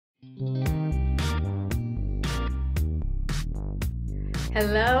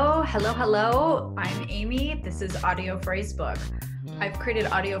Hello, hello, hello. I'm Amy. This is Audio Phrasebook. I've created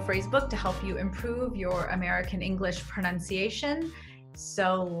Audio Phrasebook to help you improve your American English pronunciation.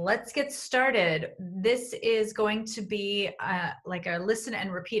 So let's get started. This is going to be like a listen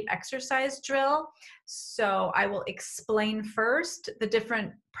and repeat exercise drill. So I will explain first the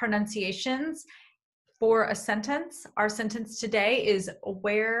different pronunciations for a sentence. Our sentence today is,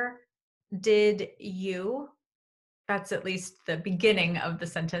 where did you? That's at least the beginning of the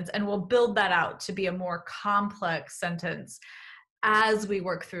sentence, and we'll build that out to be a more complex sentence as we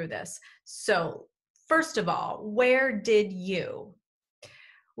work through this. So first of all, where did you?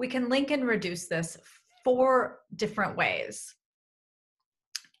 We can link and reduce this 4 different ways.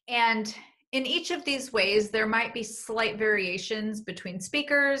 And in each of these ways, there might be slight variations between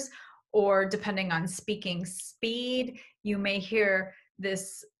speakers, or depending on speaking speed, you may hear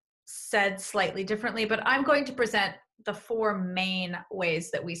this said slightly differently, but I'm going to present the 4 main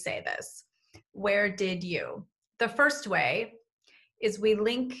ways that we say this. Where did you? The first way is we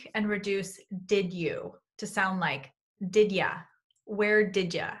link and reduce did you to sound like did ya, where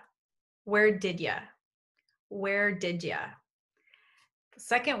did ya, where did ya, where did ya. The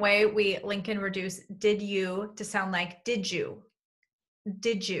second way, we link and reduce did you to sound like did you,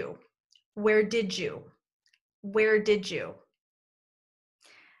 where did you, where did you.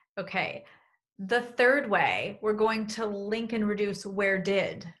 Okay, the third way, we're going to link and reduce where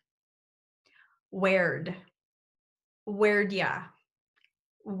did, where'd, where'd ya,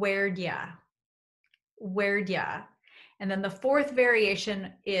 where'd ya, where'd ya. And then the fourth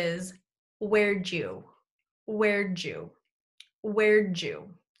variation is where'd you, where'd you, where'd you,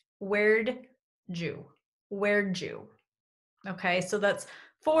 where'd you, where'd you. Okay, so that's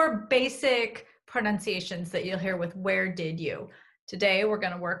 4 basic pronunciations that you'll hear with where did you. Today, we're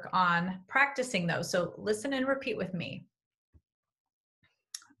going to work on practicing those. So listen and repeat with me.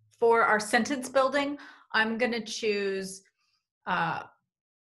 For our sentence building, I'm going to choose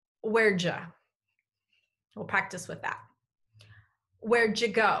where'd ya. We'll practice with that. Where'd you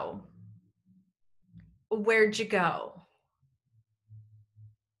go? Where'd you go?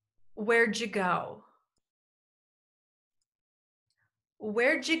 Where'd you go?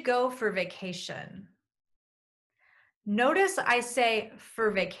 Where'd you go for vacation? Notice I say for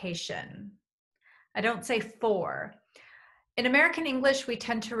vacation. I don't say for. In American English, we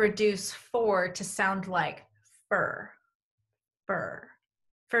tend to reduce for to sound like for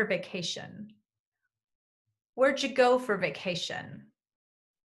vacation. Where'd you go for vacation?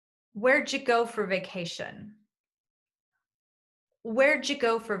 Where'd you go for vacation? Where'd you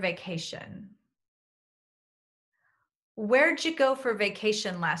go for vacation? Where'd you go for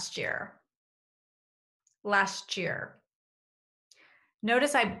vacation last year? Last year.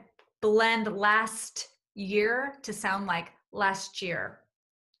 Notice I blend last year to sound like last year,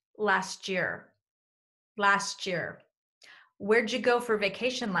 last year, last year. Where'd you go for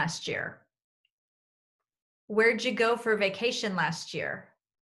vacation last year? Where'd you go for vacation last year?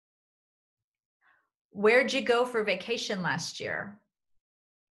 Where'd you go for vacation last year?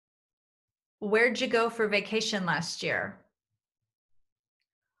 Where'd you go for vacation last year?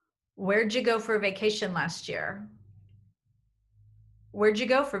 Where'd you go for vacation last year? Where'd you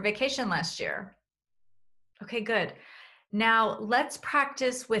go for vacation last year? Okay, good. Now let's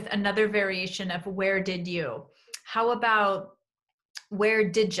practice with another variation of where did you. How about where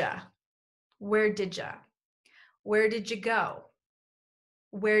did ya? Where did ya? Where did you go?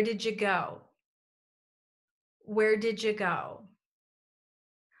 Where did you go? Where did you go?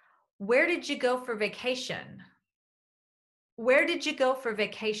 Where did you go for vacation? Where did you go for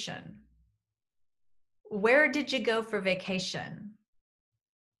vacation? Where did you go for vacation?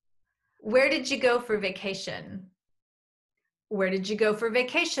 Where did you go for vacation? Where did you go for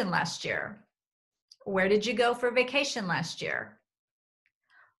vacation last year? Where did you go for vacation last year?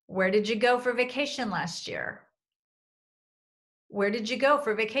 Where did you go for vacation last year? Where did you go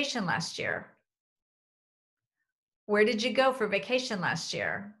for vacation last year? Where did you go for vacation last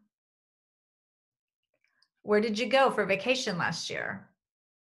year? Where did you go for vacation last year?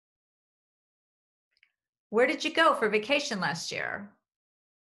 Where did you go for vacation last year?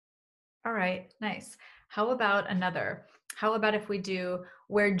 All right, nice. How about another? How about if we do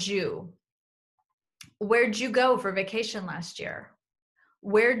where'd you? Where'd you go for vacation last year?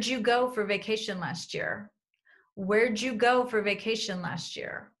 Where'd you go for vacation last year? Where'd you go for vacation last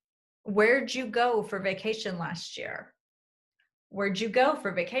year? Where'd you go for vacation last year? Where'd you go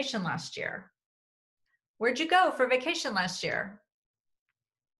for vacation last year? Where'd you go for vacation last year?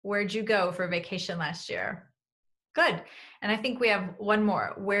 Where'd you go for vacation last year? Good. And I think we have one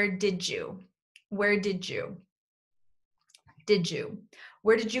more. Where did you? Where did you? Did you?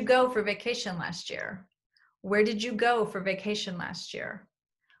 Where did you go for vacation last year? Where did you go for vacation last year?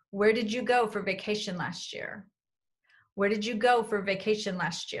 Where did you go for vacation last year? Where did you go for vacation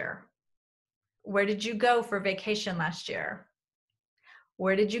last year? Where did you go for vacation last year?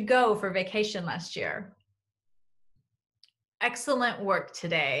 Where did you go for vacation last year? Excellent work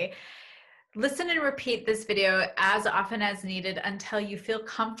today. Listen and repeat this video as often as needed until you feel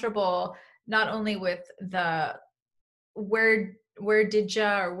comfortable not only with the where did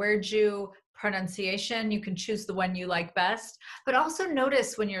ya or where'd you pronunciation. You can choose the one you like best, but also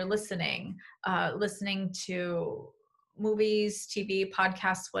notice when you're listening to movies, TV,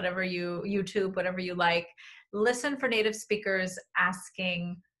 podcasts, YouTube, whatever you like. Listen for native speakers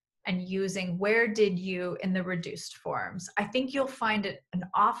asking and using where did you in the reduced forms. I think you'll find it an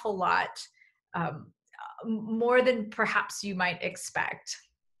awful lot more than perhaps you might expect.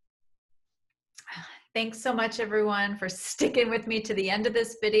 Thanks so much, everyone, for sticking with me to the end of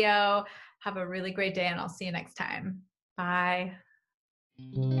this video. Have a really great day, and I'll see you next time. Bye.